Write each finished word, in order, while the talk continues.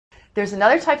There's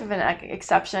another type of an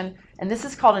exception, and this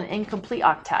is called an incomplete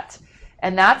octet.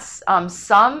 And that's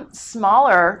some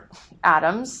smaller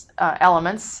atoms,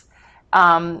 atoms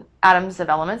of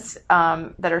elements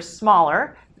that are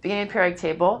smaller, beginning of the periodic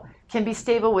table, can be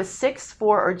stable with 6,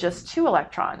 4, or just 2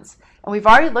 electrons. And we've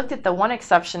already looked at the one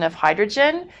exception of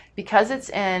hydrogen. Because it's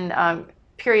in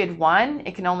period 1,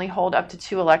 it can only hold up to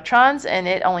 2 electrons, and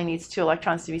it only needs 2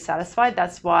 electrons to be satisfied.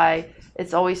 That's why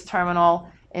it's always terminal,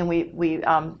 and we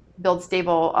build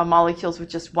stable molecules with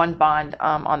just 1 bond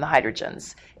on the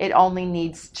hydrogens. It only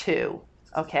needs 2,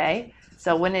 okay?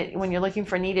 So when you're looking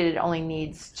for needed, it only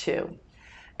needs 2.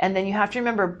 And then you have to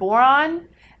remember boron.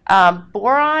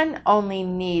 Boron only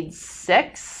needs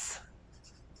 6,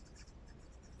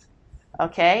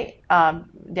 okay?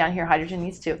 Down here, hydrogen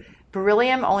needs 2.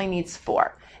 Beryllium only needs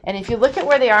 4. And if you look at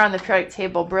where they are on the periodic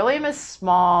table, beryllium is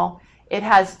small. It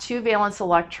has 2 valence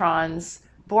electrons.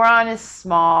 Boron is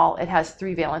small. It has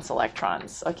 3 valence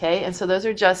electrons, okay? And so those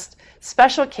are just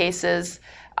special cases.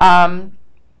 And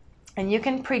you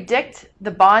can predict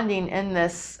the bonding in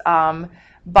this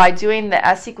by doing the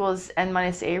S equals N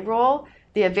minus A rule.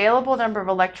 The available number of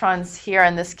electrons here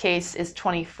in this case is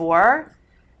 24.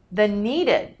 The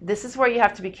needed, this is where you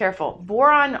have to be careful.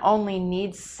 Boron only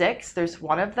needs 6. There's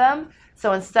 1 of them.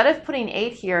 So instead of putting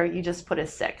 8 here, you just put a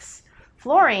 6.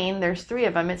 Fluorine, there's 3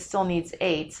 of them. It still needs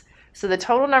 8. So the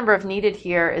total number of needed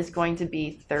here is going to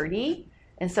be 30.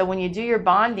 And so when you do your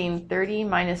bonding, 30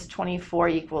 minus 24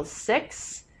 equals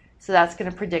 6. So that's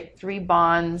going to predict 3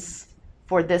 bonds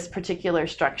for this particular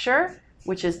structure,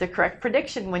 which is the correct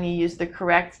prediction when you use the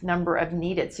correct number of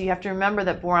needed. So you have to remember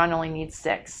that boron only needs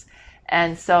 6.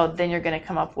 And so then you're going to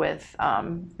come up with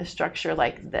a structure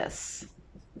like this.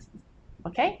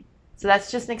 Okay? So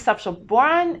that's just an exceptional.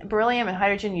 Boron, beryllium, and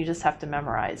hydrogen you just have to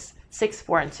memorize. 6,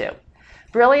 4, and 2.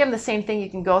 Beryllium, the same thing. You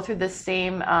can go through this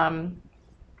same, try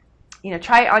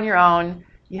it on your own.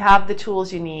 You have the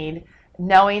tools you need.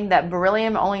 Knowing that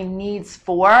beryllium only needs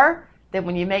 4, then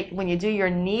when you do your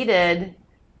needed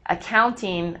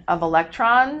accounting of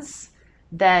electrons,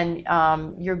 then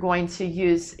you're going to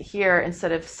use here,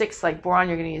 instead of 6 like boron,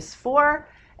 you're going to use 4,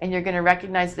 and you're going to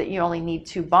recognize that you only need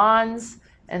 2 bonds,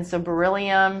 and so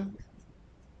beryllium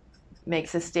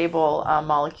makes a stable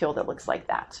molecule that looks like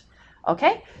that.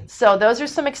 Okay, so those are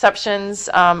some exceptions,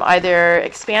 either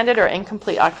expanded or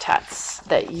incomplete octets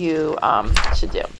that you should do.